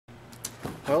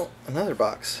Well, another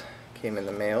box came in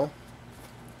the mail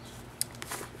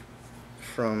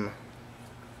from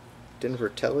Denver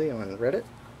Telly on Reddit.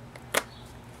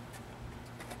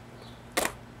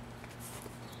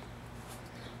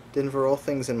 Denver, all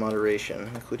things in moderation,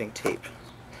 including tape.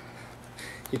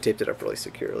 You taped it up really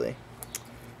securely.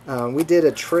 We did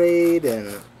a trade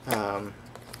and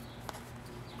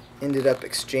ended up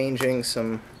exchanging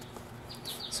some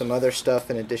other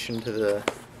stuff in addition to the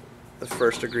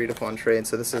first agreed upon trade.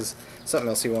 So this is something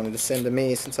else he wanted to send to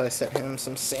me since I sent him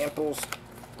some samples.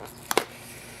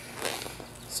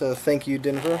 So thank you,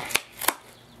 Denver.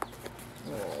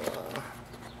 We'll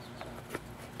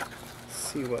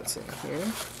see what's in here.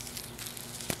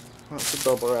 Lots of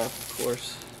bubble wrap, of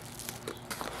course.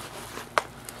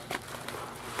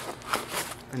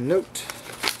 A note.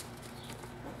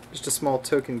 Just a small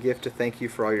token gift to thank you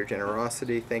for all your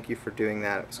generosity. Thank you for doing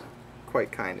that. It was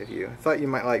quite kind of you. I thought you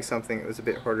might like something that was a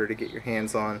bit harder to get your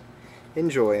hands on.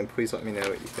 Enjoy, and please let me know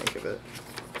what you think of it.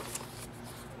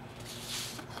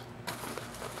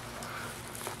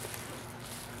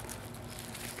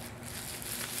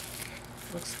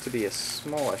 Looks to be a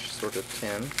smallish sort of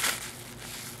tin.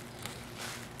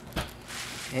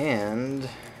 And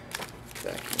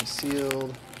vacuum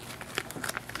sealed.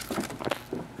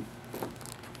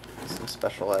 Some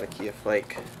special Atakia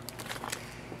flake.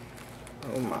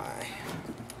 Oh my.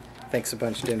 Thanks a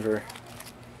bunch, Denver.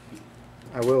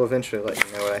 I will eventually let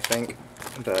you know what I think,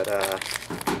 but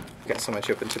I've got so much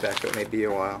open tobacco it may be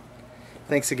a while.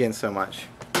 Thanks again so much.